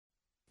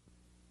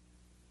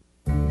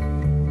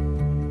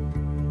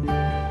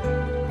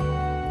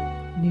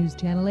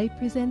News Channel 8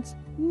 presents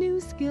New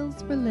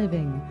Skills for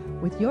Living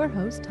with your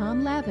host,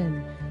 Tom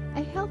Lavin,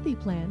 a healthy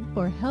plan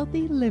for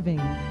healthy living.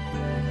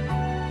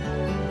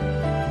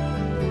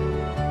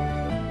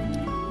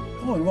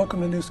 Hello and welcome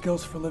to New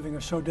Skills for Living,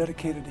 a show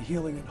dedicated to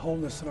healing and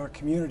wholeness in our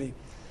community.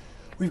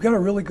 We've got a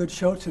really good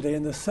show today.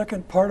 In the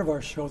second part of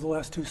our show, the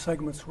last two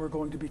segments, we're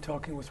going to be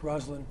talking with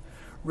Rosalind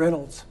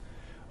Reynolds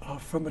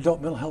from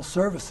Adult Mental Health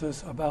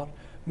Services about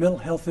mental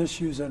health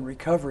issues and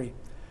recovery.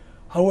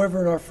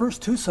 However, in our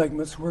first two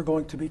segments, we're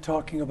going to be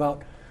talking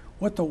about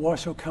what the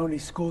Washoe County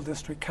School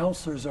District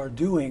counselors are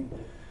doing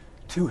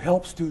to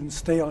help students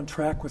stay on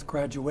track with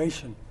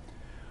graduation.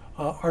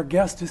 Our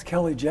guest is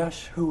Kelly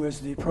Jesh, who is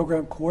the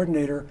program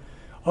coordinator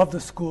of the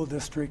school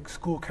district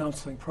school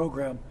counseling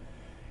program.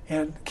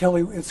 And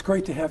Kelly, it's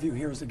great to have you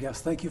here as a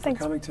guest. Thank you for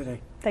coming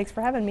today. Thanks for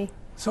having me.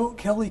 So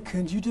Kelly,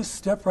 can you just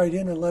step right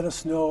in and let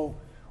us know,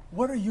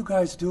 what are you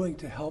guys doing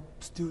to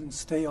help students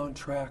stay on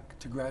track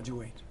to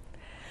graduate?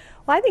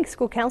 Well, I think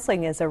school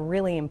counseling is a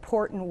really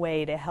important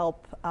way to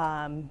help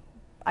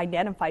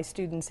identify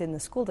students in the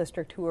school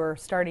district who are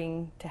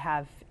starting to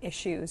have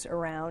issues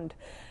around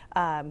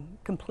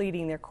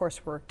completing their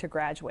coursework to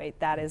graduate.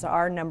 That is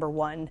our number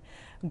one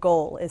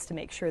goal, is to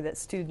make sure that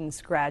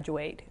students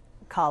graduate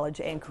college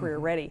and career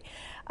ready.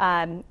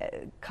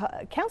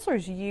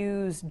 Counselors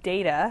use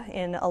data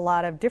in a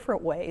lot of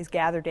different ways,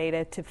 gather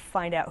data to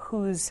find out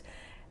who's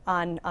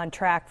on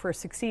track for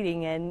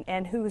succeeding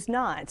and who's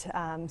not.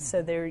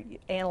 So they're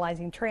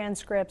analyzing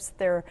transcripts,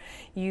 they're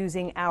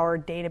using our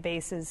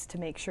databases to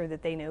make sure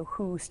that they know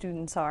who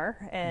students are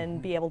and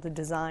be able to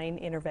design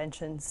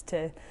interventions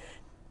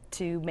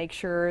to make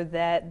sure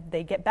that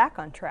they get back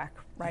on track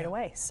right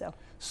away.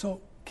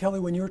 So Kelly,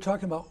 when you were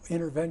talking about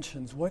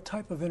interventions, what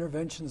type of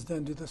interventions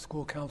then do the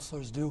school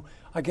counselors do?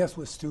 I guess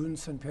with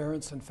students and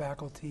parents and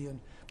faculty,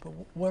 but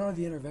what are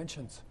the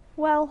interventions?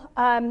 Well,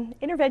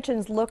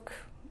 interventions look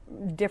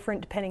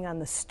different depending on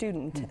the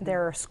student.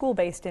 There are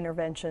school-based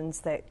interventions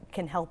that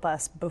can help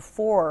us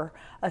before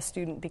a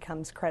student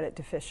becomes credit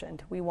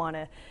deficient. We want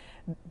to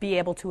be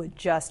able to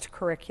adjust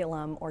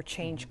curriculum or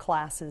change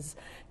classes,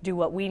 do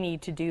what we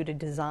need to do to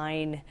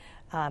design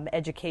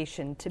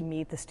education to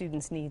meet the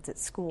student's needs at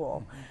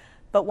school.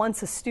 But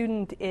once a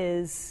student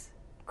is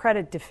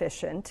credit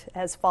deficient,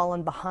 has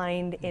fallen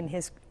behind in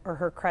his or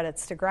her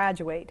credits to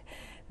graduate,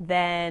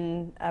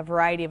 then a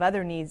variety of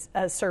other needs,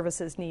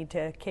 services need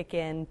to kick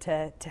in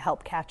to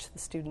help catch the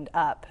student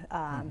up.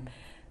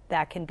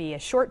 That can be a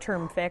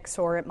short-term fix,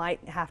 or it might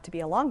have to be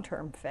a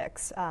long-term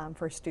fix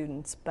for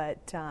students.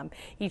 But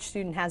each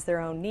student has their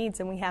own needs,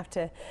 and we have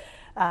to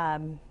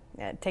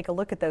take a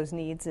look at those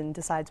needs and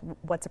decide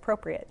what's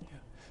appropriate. Yeah.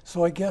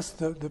 So I guess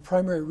the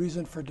primary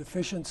reason for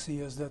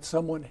deficiency is that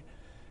someone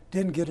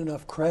didn't get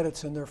enough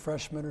credits in their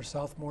freshman or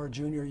sophomore or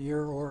junior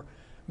year, or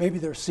maybe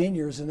they're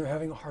seniors and they're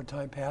having a hard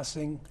time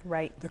passing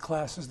the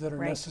classes that are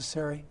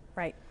necessary.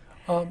 Right.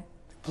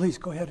 Please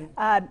go ahead.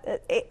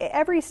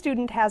 Every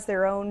student has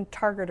their own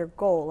target or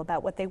goal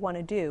about what they want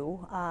to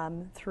do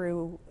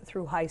through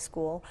high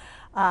school.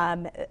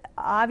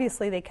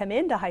 Obviously, they come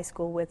into high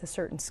school with a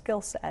certain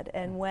skill set,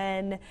 and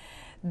when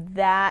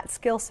that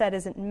skill set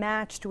isn't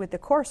matched with the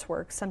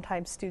coursework,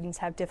 sometimes students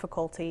have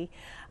difficulty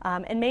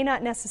and may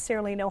not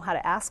necessarily know how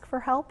to ask for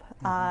help,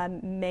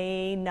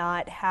 may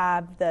not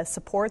have the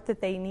support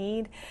that they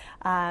need,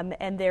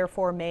 and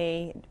therefore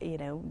may,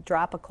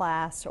 drop a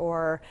class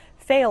or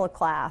fail a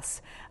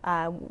class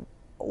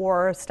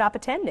or stop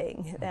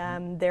attending.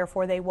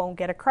 Therefore, they won't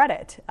get a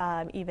credit.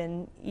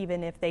 Even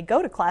if they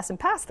go to class and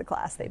pass the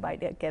class, they might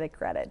get a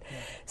credit.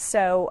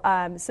 So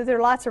there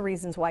are lots of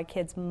reasons why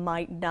kids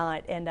might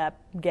not end up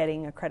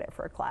getting a credit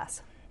for a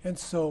class. And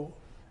so,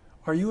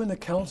 are you and the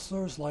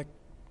counselors, like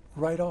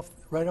right out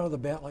of the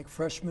bat, like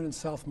freshman and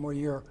sophomore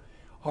year,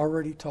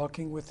 already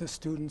talking with the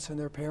students and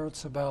their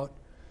parents about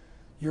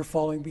you're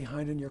falling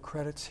behind in your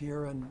credits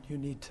here and you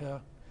need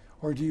to?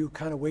 Or do you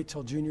kind of wait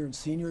till junior and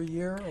senior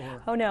year?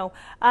 Or? Oh, no.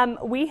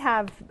 We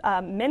have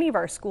many of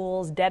our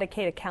schools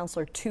dedicate a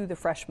counselor to the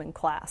freshman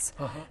class.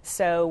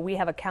 So we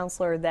have a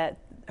counselor that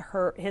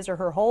his or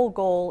her whole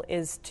goal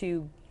is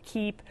to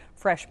keep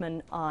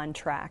freshmen on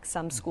track.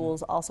 Some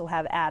schools also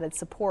have added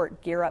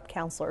support, Gear Up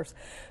counselors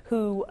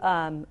who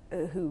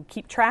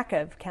keep track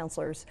of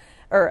counselors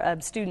or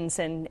of students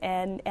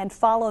and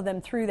follow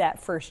them through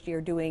that first year,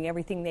 doing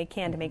everything they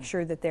can to make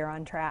sure that they're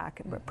on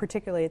track,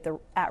 particularly at the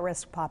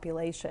at-risk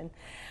population.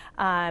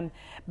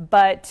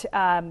 But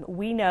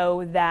we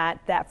know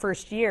that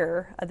first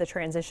year of the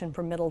transition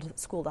from middle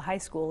school to high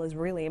school is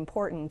really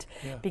important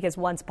because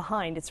once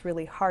behind, it's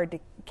really hard to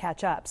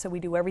catch up. So we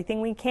do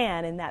everything we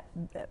can in that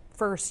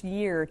first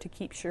year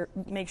to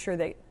make sure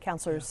that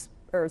counselors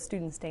or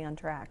students stay on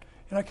track.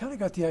 And I kind of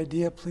got the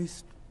idea,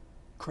 please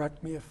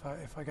correct me if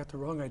I got the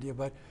wrong idea,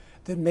 but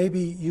that maybe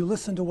you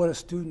listen to what a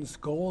student's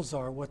goals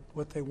are,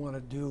 what they want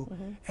to do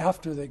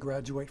after they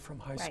graduate from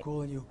high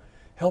school, and you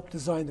help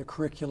design the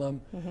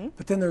curriculum.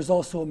 But then there's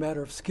also a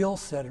matter of skill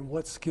set, and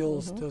what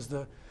skills does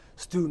the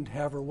student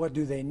have, or what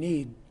do they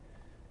need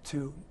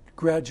to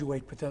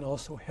graduate, but then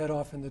also head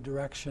off in the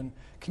direction.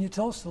 Can you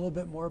tell us a little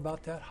bit more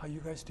about that, how you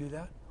guys do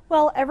that?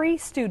 Well, every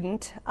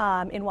student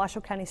in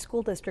Washoe County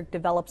School District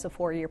develops a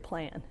 4-year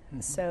plan.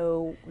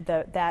 So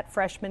that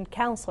freshman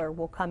counselor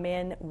will come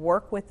in,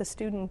 work with the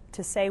student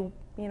to say,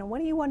 what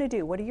do you want to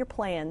do? What are your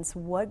plans?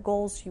 What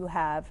goals you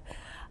have?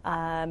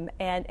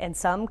 And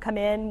some come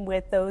in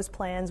with those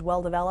plans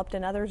well developed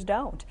and others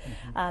don't.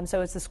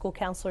 So it's the school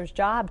counselor's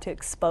job to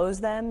expose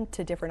them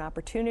to different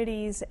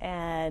opportunities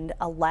and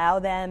allow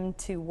them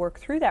to work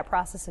through that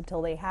process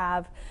until they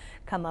have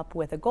come up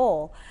with a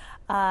goal.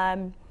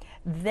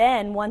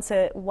 Then once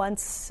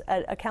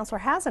a counselor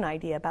has an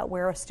idea about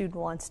where a student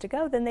wants to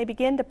go, then they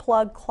begin to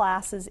plug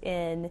classes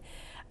in,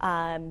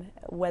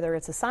 whether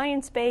it's a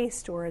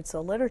science-based or it's a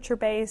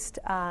literature-based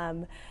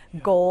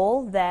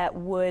goal that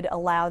would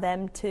allow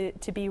them to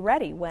be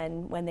ready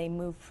when they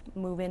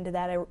move into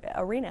that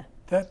arena.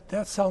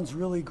 That sounds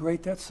really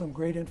great. That's some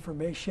great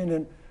information.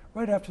 And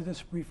right after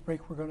this brief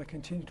break, we're going to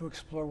continue to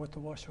explore what the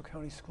Washoe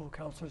County school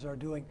counselors are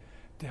doing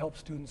to help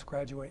students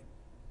graduate.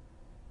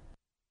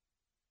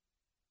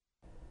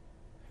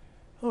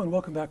 Hello and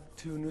welcome back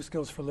to New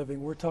Skills for Living.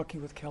 We're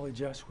talking with Kelly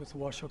Jess with the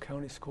Washoe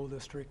County School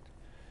District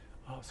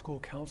school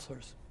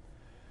counselors.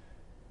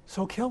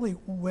 So Kelly,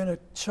 when a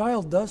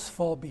child does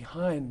fall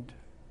behind,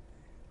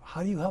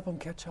 how do you help them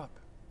catch up?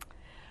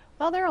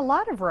 Well, there are a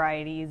lot of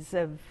varieties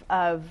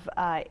of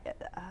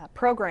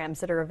programs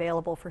that are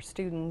available for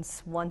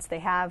students once they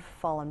have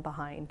fallen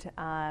behind.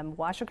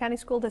 Washoe County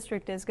School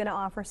District is going to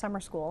offer summer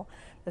school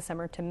this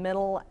summer to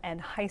middle and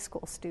high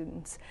school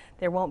students.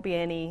 There won't be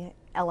any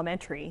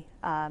elementary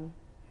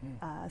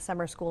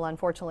summer school,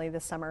 unfortunately,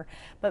 this summer.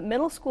 But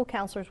middle school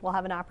counselors will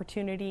have an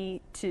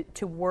opportunity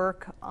to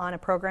work on a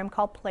program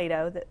called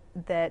Play-Doh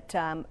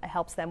that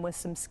helps them with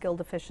some skill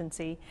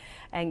deficiency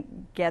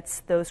and gets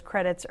those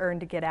credits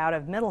earned to get out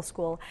of middle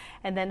school.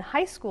 And then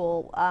high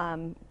school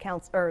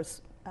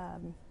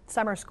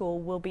summer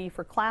school will be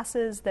for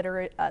classes that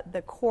are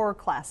the core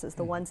classes,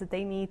 the ones that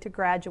they need to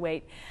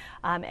graduate.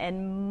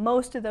 And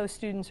most of those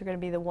students are going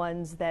to be the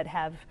ones that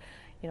have,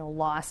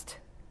 lost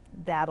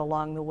that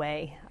along the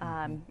way,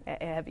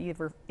 have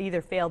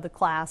either failed the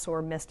class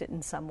or missed it in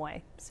some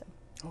way. So.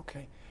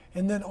 Okay.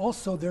 And then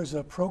also there's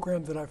a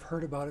program that I've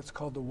heard about. It's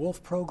called the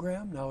WOLF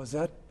program. Now, is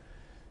that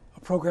a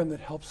program that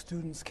helps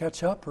students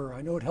catch up, or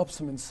I know it helps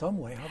them in some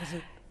way? How does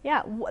it?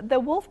 Yeah, the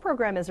WOLF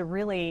program is a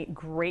really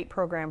great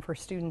program for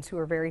students who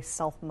are very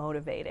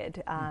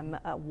self-motivated.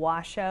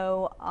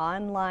 Washoe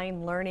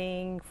Online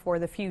Learning for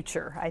the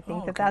Future. I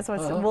think that's what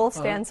WOLF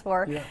stands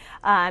for.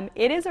 Yeah.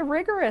 It is a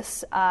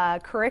rigorous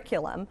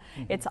curriculum.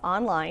 It's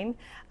online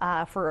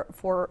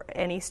for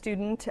any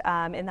student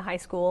in the high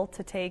school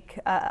to take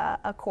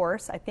a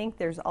course. I think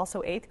there's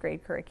also 8th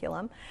grade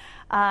curriculum.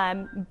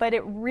 But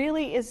it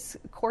really is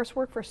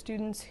coursework for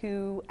students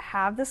who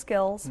have the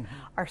skills,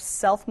 are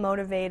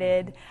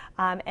self-motivated,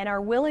 and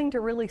are willing to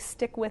really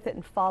stick with it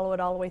and follow it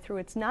all the way through.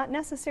 It's not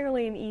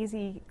necessarily an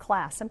easy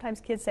class. Sometimes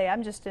kids say,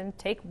 I'm just going to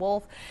take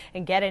WOLF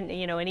and get an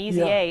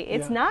easy A.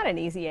 It's not an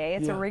easy A.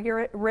 It's a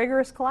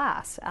rigorous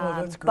class.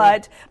 That's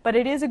great. But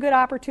it is a good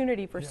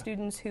opportunity for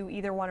students who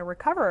either want to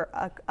recover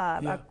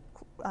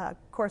a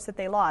course that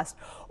they lost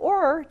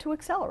or to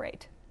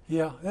accelerate.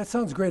 Yeah, that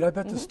sounds great. I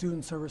bet the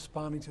students are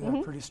responding to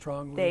that pretty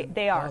strongly.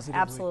 They are, positively.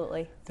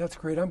 absolutely. That's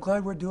great. I'm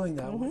glad we're doing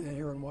that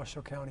here in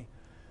Washoe County.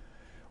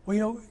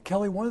 Well,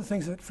 Kelly, one of the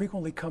things that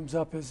frequently comes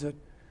up is that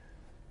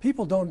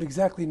people don't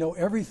exactly know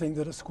everything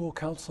that a school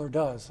counselor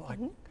does.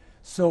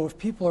 So if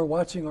people are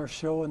watching our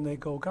show and they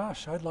go,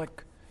 gosh, I'd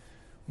like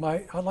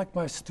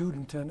my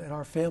student and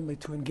our family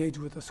to engage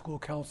with a school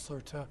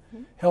counselor to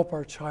help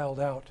our child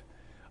out.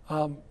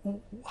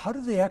 How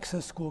do they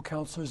access school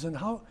counselors, and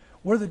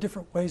what are the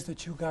different ways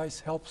that you guys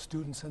help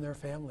students and their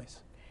families?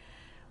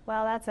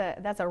 Well,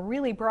 that's a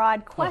really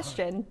broad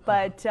question,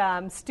 but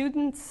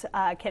students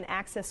can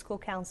access school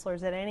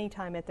counselors at any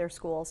time at their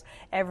schools.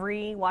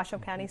 Every Washoe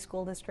County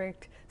School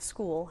District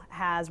school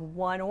has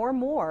one or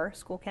more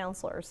school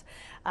counselors.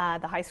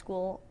 The high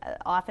school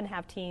often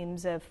have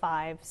teams of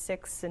 5,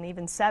 6, and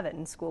even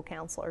 7 school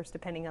counselors,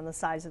 depending on the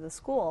size of the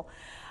school.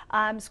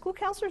 School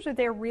counselors are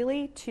there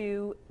really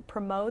to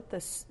promote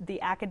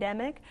the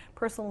academic,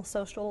 personal,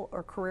 social,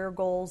 or career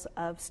goals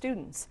of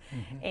students.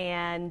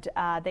 And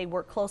they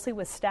work closely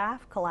with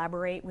staff,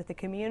 collaborate with the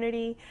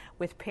community,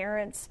 with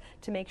parents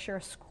to make sure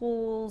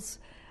schools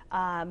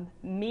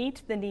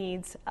meet the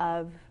needs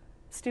of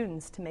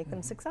students to make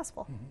them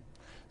successful.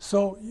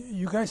 So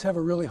you guys have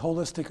a really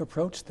holistic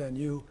approach then.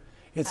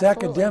 It's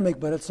Absolutely. Academic,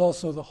 but it's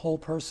also the whole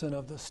person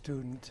of the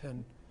student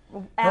and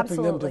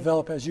helping them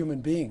develop as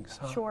human beings.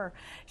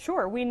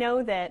 Sure. We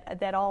know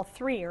that all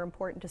 3 are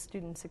important to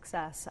student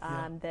success,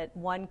 that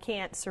one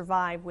can't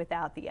survive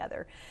without the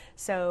other.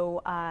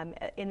 So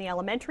in the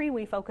elementary,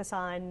 we focus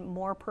on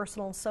more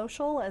personal and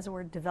social as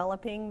we're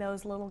developing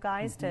those little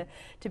guys to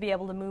be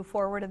able to move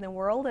forward in the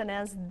world. And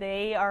as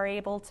they are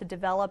able to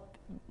develop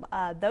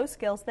those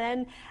skills,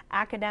 then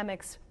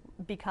academics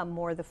become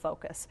more the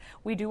focus.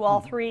 We do all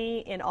three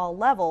in all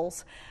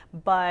levels,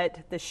 but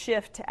the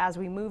shift as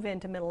we move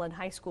into middle and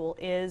high school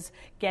is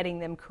getting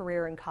them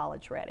career and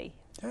college ready.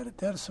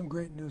 That is some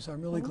great news.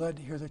 I'm really glad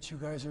to hear that you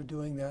guys are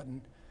doing that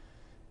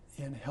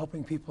and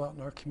helping people out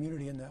in our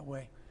community in that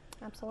way.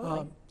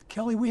 Absolutely.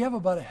 Kelly, we have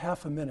about a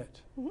half a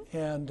minute,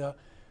 and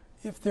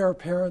if there are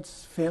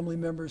parents, family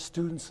members,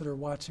 students that are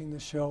watching the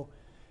show,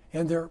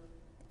 and they're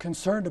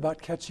concerned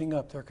about catching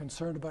up, they're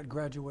concerned about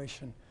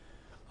graduation,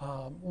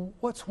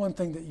 what's one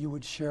thing that you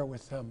would share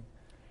with them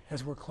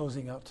as we're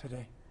closing out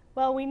today?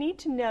 Well, we need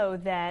to know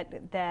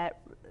that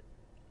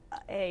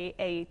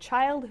a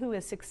child who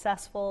is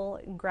successful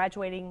in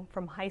graduating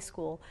from high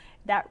school,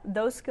 that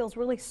those skills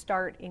really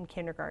start in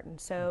kindergarten.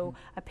 So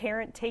a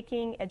parent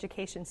taking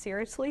education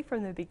seriously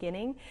from the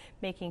beginning,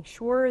 making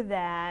sure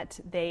that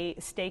they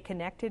stay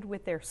connected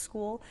with their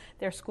school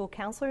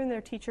counselor and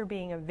their teacher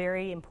being a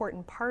very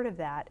important part of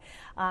that,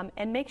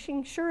 and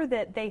making sure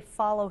that they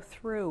follow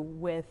through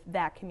with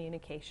that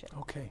communication.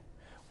 Okay.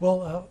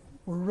 Well,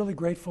 we're really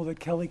grateful that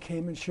Kelly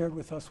came and shared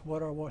with us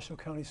what our Washoe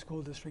County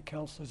School District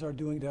counselors are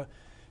doing to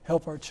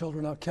help our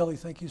children out. Kelly,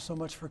 thank you so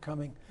much for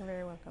coming. You're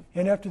very welcome.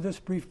 And after this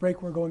brief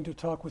break, we're going to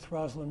talk with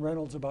Rosalind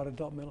Reynolds about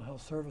adult mental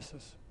health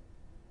services.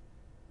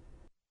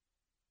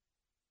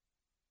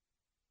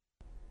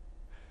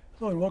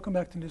 Hello, and welcome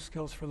back to New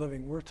Skills for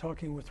Living. We're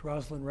talking with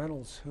Rosalind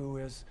Reynolds, who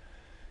is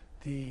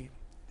the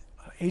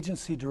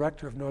agency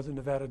director of Northern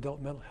Nevada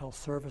Adult Mental Health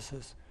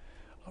Services.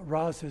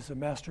 Roz is a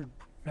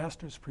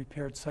master's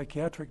prepared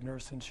psychiatric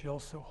nurse, and she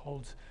also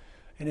holds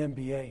an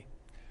MBA.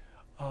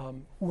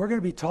 We're going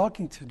to be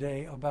talking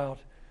today about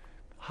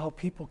how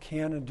people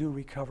can and do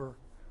recover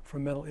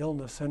from mental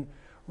illness. And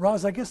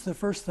Roz, I guess the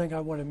first thing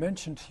I want to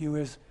mention to you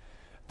is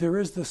there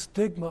is the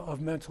stigma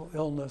of mental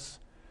illness,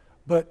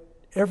 but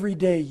every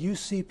day you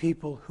see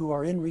people who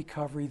are in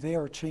recovery, they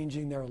are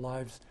changing their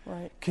lives.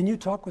 Right. Can you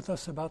talk with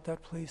us about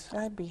that, please?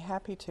 I'd be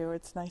happy to.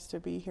 It's nice to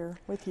be here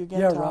with you again,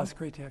 Yeah, Tom. Roz,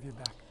 great to have you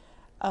back.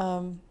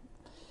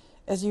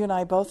 As you and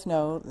I both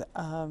know,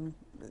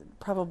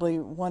 probably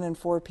 1 in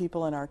 4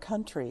 people in our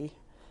country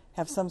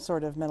have some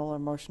sort of mental or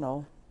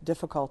emotional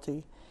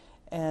difficulty.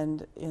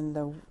 And in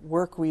the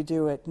work we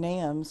do at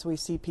NAMS, we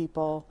see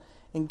people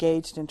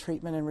engaged in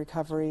treatment and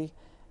recovery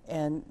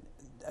and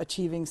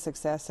achieving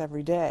success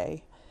every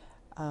day.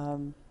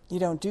 You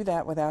don't do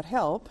that without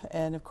help,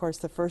 and of course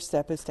the first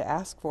step is to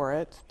ask for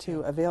it, to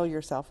avail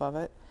yourself of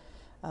it,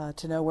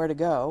 to know where to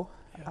go.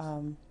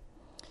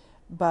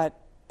 Yes.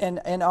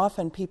 And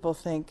often people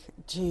think,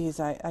 geez,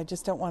 I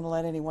just don't want to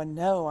let anyone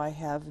know I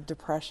have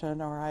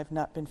depression, or I've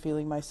not been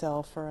feeling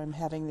myself, or I'm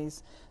having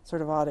these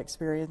sort of odd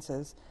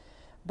experiences.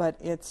 But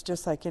it's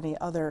just like any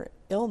other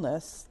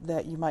illness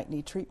that you might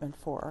need treatment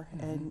for,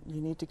 and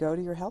you need to go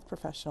to your health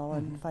professional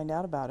and find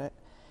out about it.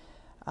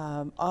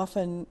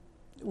 Often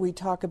we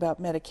talk about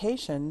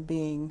medication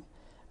being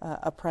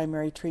a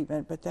primary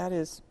treatment, but that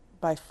is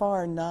by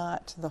far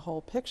not the whole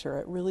picture.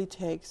 It really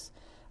takes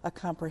a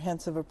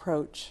comprehensive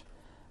approach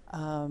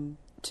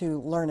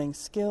to learning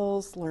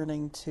skills,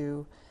 learning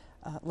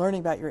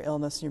about your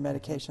illness and your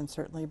medication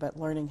certainly, but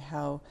learning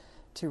how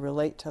to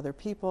relate to other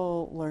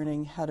people,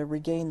 learning how to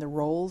regain the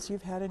roles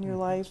you've had in your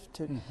life,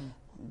 to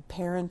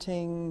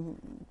parenting,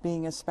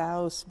 being a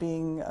spouse,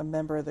 being a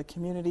member of the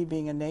community,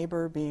 being a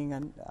neighbor, being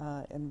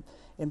an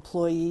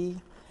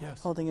employee,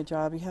 holding a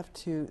job. You have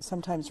to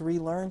sometimes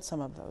relearn some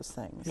of those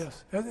things.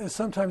 Yes. And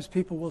sometimes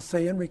people will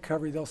say in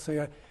recovery, they'll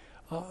say,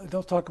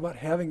 they'll talk about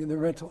having their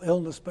mental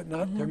illness, but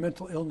not their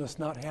mental illness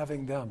not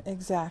having them.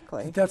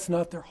 Exactly. That's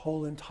not their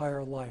whole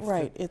entire life.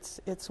 Right.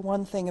 It's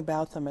one thing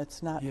about them.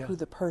 It's not who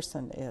the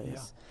person is.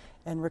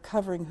 Yeah. And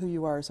recovering who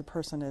you are as a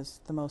person is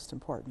the most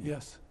important.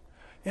 Yes.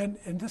 And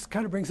this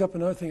kind of brings up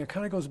another thing. It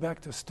kind of goes back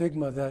to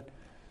stigma, that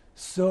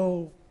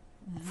so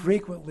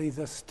frequently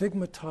the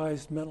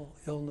stigmatized mental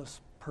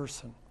illness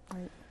person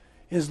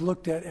is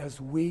looked at as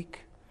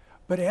weak,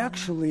 but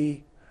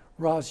actually,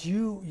 Roz,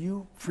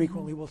 you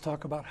frequently will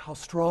talk about how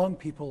strong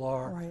people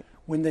are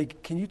when they.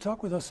 Can you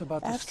talk with us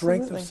about the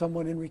strength of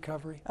someone in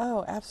recovery?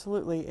 Oh,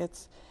 absolutely.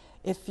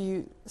 If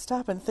you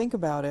stop and think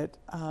about it,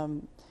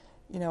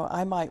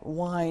 I might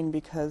whine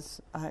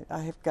because I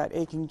have got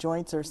aching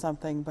joints or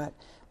something, but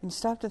when you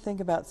stop to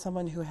think about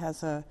someone who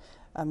has a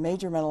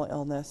major mental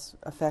illness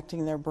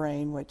affecting their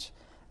brain, which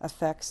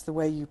affects the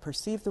way you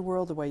perceive the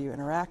world, the way you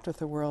interact with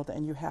the world,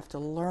 and you have to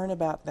learn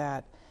about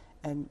that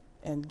and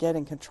get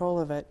in control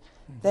of it.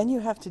 Then you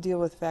have to deal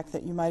with the fact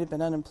that you might have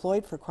been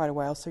unemployed for quite a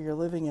while, so you're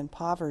living in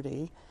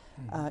poverty.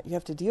 You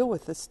have to deal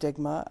with the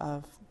stigma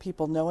of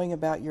people knowing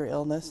about your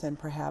illness and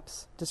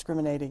perhaps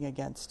discriminating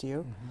against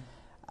you.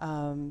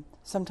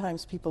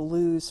 Sometimes people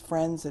lose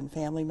friends and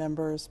family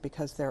members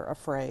because they're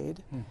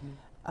afraid.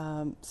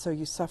 So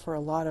you suffer a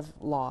lot of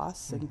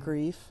loss and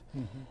grief.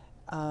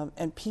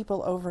 And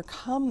people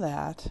overcome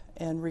that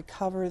and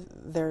recover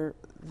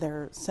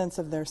their sense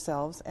of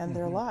themselves and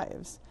their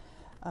lives.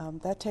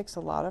 That takes a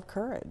lot of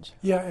courage.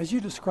 Yeah, as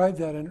you describe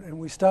that, and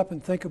we stop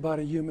and think about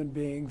a human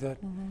being that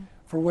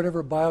for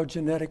whatever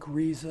biogenetic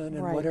reason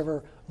and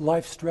whatever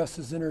life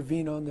stresses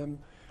intervene on them,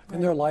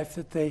 in their life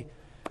that they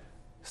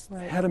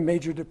Right. had a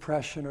major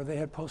depression, or they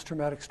had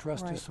post-traumatic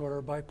stress Right. disorder,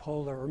 or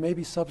bipolar, or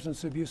maybe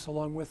substance abuse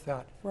along with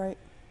that. Right.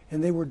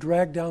 And they were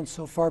dragged down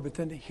so far, but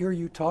then to hear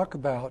you talk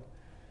about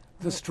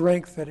the Right.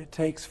 strength that it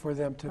takes for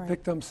them to Right.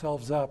 pick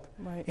themselves up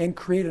Right. and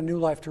create a new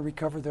life to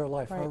recover their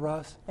life. Huh, Right.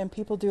 Roz? And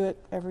people do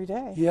it every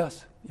day.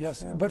 Yes, yes.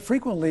 So- But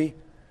frequently,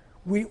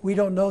 we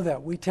don't know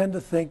that. We tend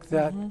to think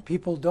that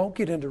people don't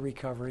get into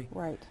recovery,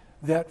 Right.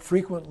 that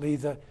frequently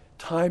the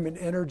time and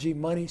energy,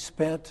 money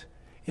spent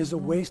is a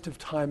waste of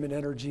time and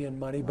energy and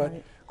money. But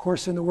Right. of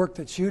course, in the work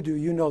that you do,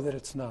 you know that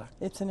it's not.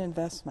 It's an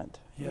investment.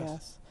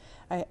 Yes.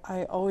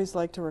 I always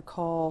like to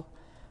recall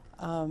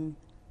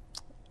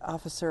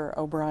Officer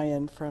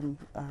O'Brien from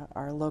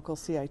our local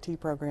CIT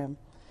program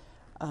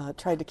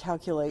tried to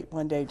calculate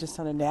one day just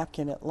on a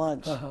napkin at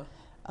lunch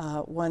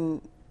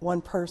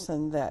one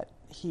person that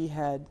he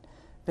had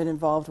been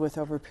involved with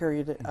over a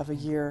period of a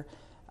year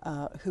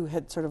who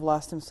had sort of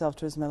lost himself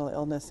to his mental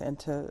illness and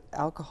to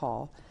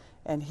alcohol,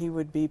 and he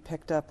would be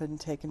picked up and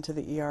taken to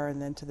the ER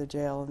and then to the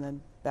jail and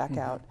then back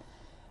out,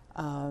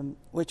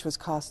 which was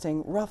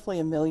costing roughly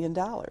 $1 million.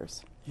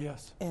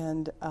 Yes.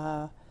 And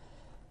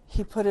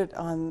he put it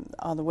on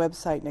the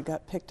website, and it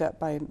got picked up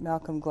by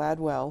Malcolm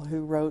Gladwell,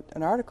 who wrote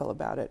an article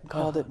about it and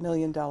called it $1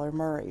 Million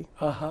Murray.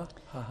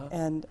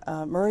 And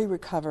Murray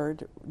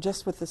recovered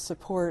just with the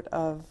support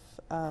of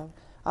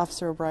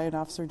Officer O'Brien,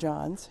 Officer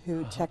Johns,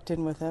 who checked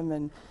in with him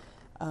and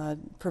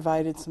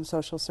provided some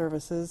social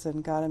services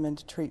and got him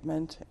into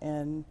treatment.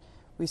 And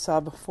we saw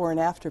before and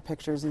after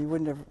pictures, and you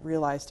wouldn't have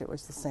realized it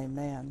was the same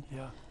man.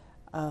 Yeah.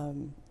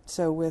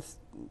 So with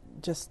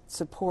just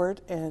support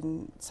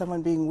and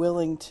someone being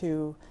willing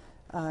to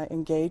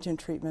engage in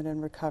treatment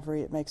and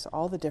recovery, it makes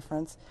all the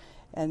difference.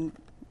 And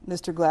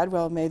Mr.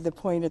 Gladwell made the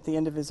point at the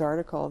end of his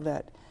article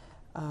that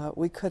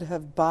we could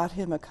have bought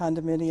him a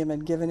condominium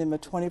and given him a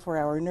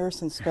 24-hour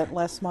nurse and spent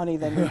less money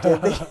than we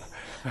did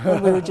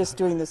when we were just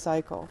doing the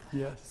cycle.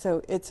 Yes.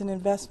 So it's an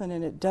investment,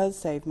 and it does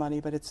save money,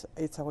 but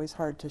it's always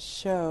hard to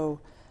show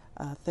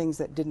things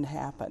that didn't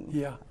happen.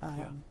 Yeah.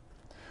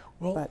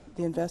 Well, But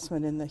the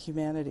investment in the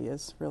humanity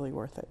is really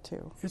worth it,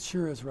 too. it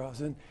sure is,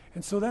 Roz. And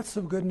so that's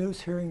some good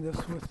news hearing this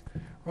with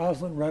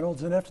Rosalind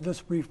Reynolds. And after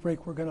this brief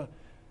break, we're going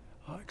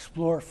to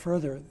explore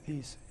further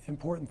these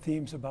important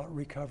themes about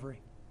recovery.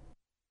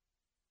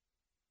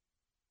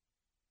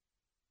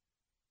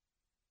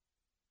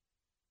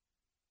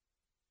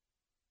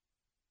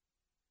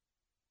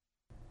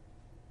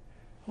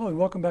 Hello, and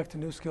welcome back to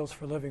New Skills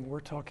for Living. We're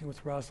talking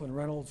with Rosalind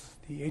Reynolds,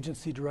 the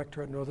agency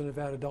director at Northern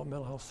Nevada Adult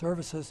Mental Health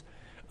Services,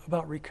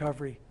 about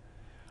recovery.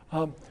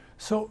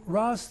 So,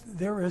 Roz,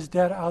 there is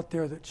data out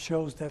there that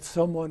shows that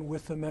someone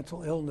with a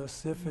mental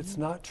illness, if it's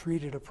not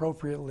treated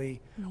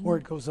appropriately or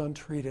it goes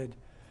untreated,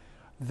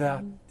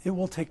 that it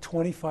will take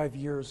 25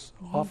 years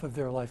off of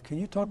their life. Can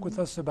you talk with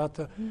us about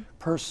the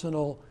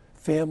personal,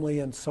 family,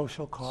 and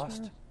social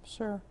cost?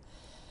 Sure.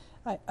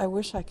 I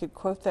wish I could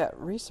quote that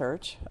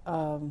research,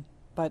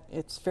 but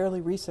it's fairly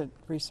recent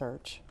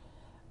research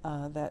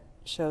that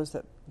shows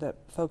that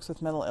folks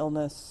with mental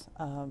illness,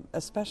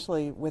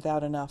 especially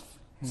without enough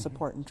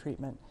support and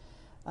treatment,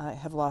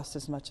 have lost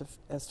as much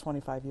as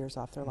 25 years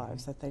off their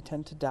lives, that they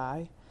tend to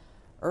die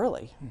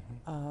early.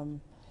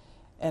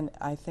 And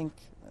I think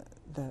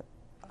the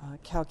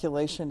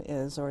calculation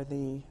is, or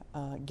the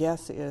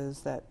guess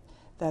is, that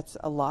that's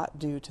a lot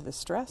due to the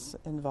stress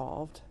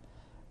involved,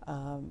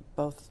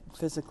 both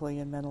physically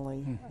and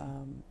mentally,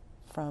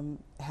 from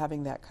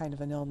having that kind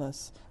of an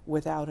illness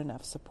without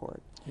enough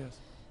support. Yes.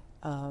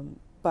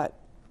 But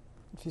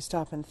if you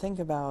stop and think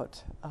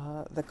about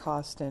the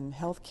cost in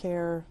health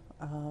care,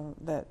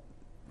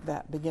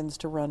 that begins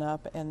to run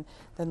up, and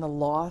then the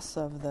loss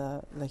of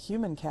the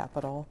human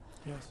capital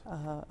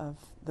of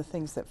the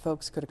things that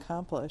folks could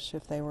accomplish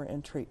if they were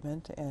in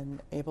treatment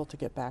and able to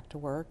get back to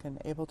work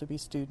and able to be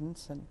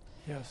students and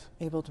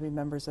able to be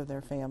members of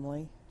their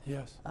family.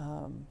 Yes.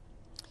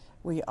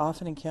 We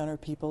often encounter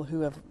people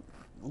who have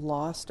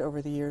lost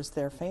over the years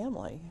their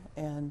family,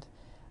 and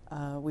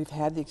we've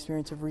had the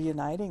experience of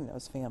reuniting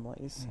those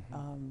families,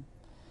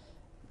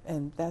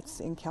 and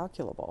that's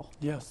incalculable.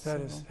 Yes,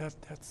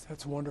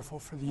 that's wonderful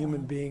for the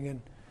human being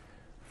and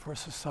for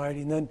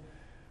society. And then,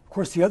 of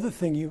course, the other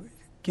thing,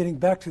 getting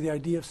back to the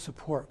idea of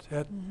support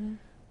at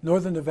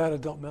Northern Nevada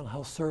Adult Mental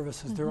Health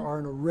Services, there are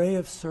an array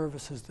of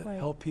services that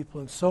help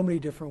people in so many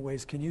different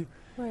ways. Can you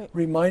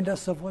remind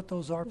us of what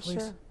those are,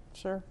 please?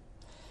 Sure.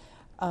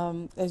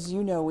 As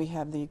you know, we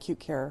have the acute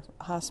care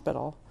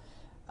hospital,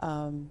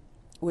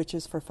 which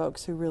is for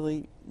folks who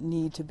really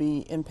need to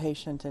be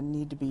inpatient and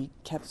need to be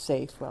kept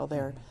safe while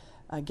they're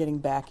getting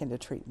back into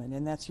treatment.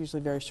 And that's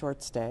usually a very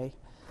short stay,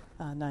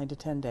 9 to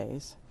 10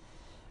 days.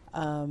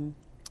 And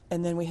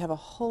then we have a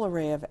whole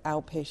array of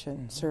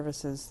outpatient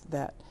services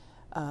that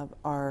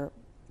are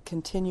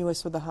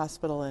continuous with the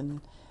hospital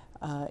and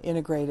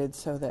integrated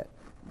so that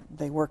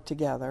they work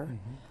together,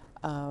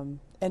 and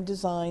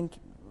designed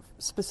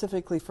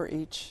specifically for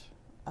each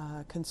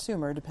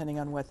consumer, depending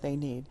on what they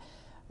need.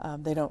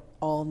 They don't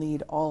all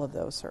need all of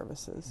those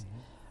services.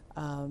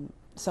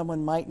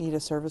 someone might need a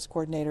service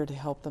coordinator to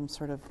help them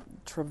sort of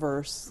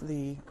traverse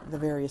the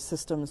various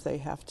systems they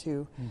have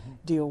to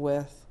deal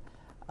with.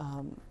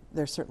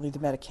 There's certainly the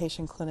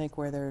medication clinic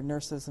where there are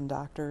nurses and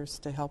doctors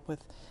to help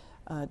with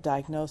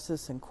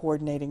diagnosis and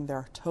coordinating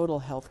their total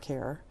health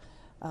care,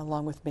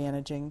 along with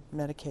managing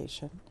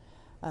medication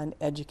and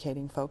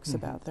educating folks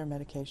about their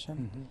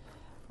medication.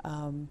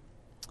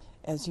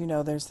 As you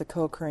know, there's the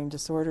co-occurring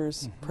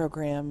disorders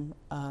program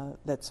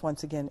that's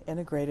once again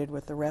integrated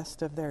with the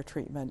rest of their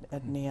treatment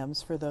at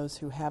NAMS for those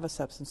who have a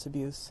substance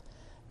abuse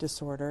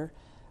disorder.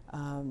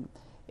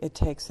 It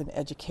takes an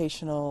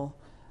educational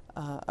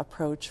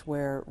approach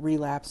where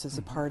relapse is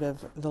a part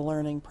of the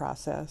learning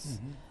process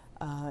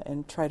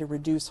and try to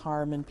reduce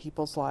harm in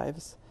people's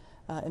lives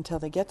until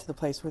they get to the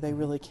place where they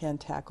really can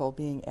tackle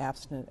being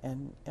abstinent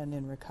and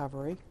in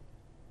recovery.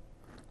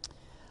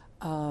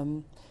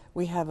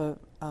 We have a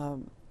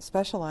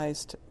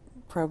specialized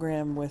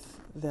program with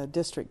the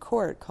district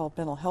court called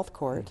Mental Health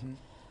Court,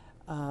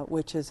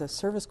 which is a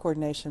service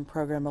coordination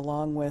program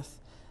along with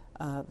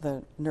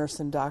the nurse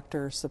and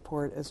doctor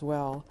support as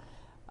well,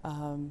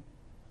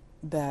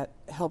 that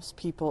helps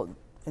people,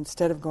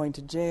 instead of going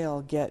to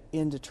jail, get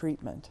into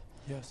treatment.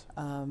 Yes.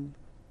 And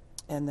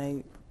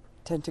they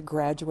tend to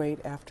graduate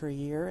after a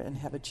year and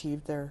have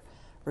achieved their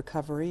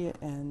recovery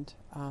and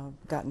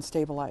gotten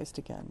stabilized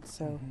again.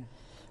 So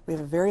we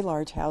have a very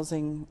large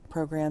housing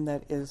program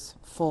that is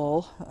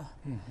full.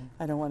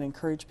 I don't want to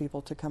encourage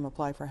people to come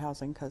apply for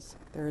housing because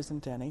there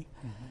isn't any.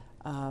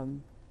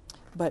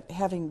 But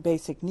having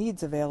basic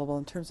needs available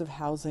in terms of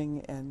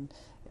housing and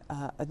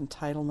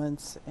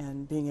entitlements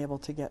and being able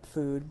to get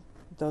food,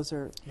 those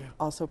are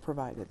also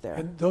provided there.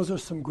 And those are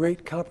some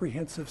great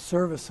comprehensive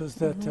services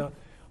that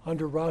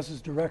under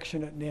Roz's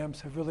direction at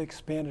NAMS have really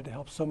expanded to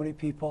help so many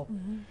people.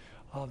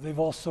 They've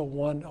also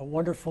won a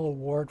wonderful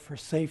award for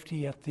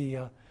safety at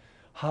the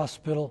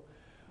hospital.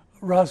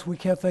 Roz, we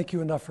can't thank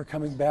you enough for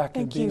coming back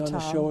and being on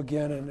the show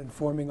again and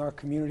informing our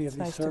community of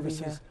these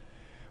services.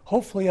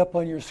 Hopefully up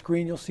on your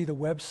screen you'll see the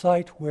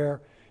website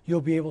where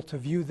you'll be able to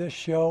view this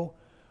show.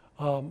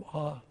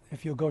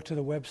 If you'll go to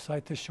the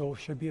website, this show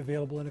should be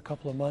available in a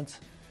couple of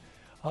months.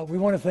 We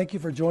want to thank you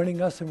for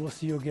joining us, and we'll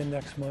see you again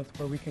next month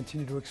where we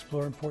continue to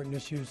explore important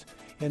issues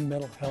in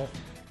mental health,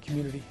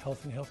 community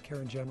health, and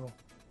healthcare in general.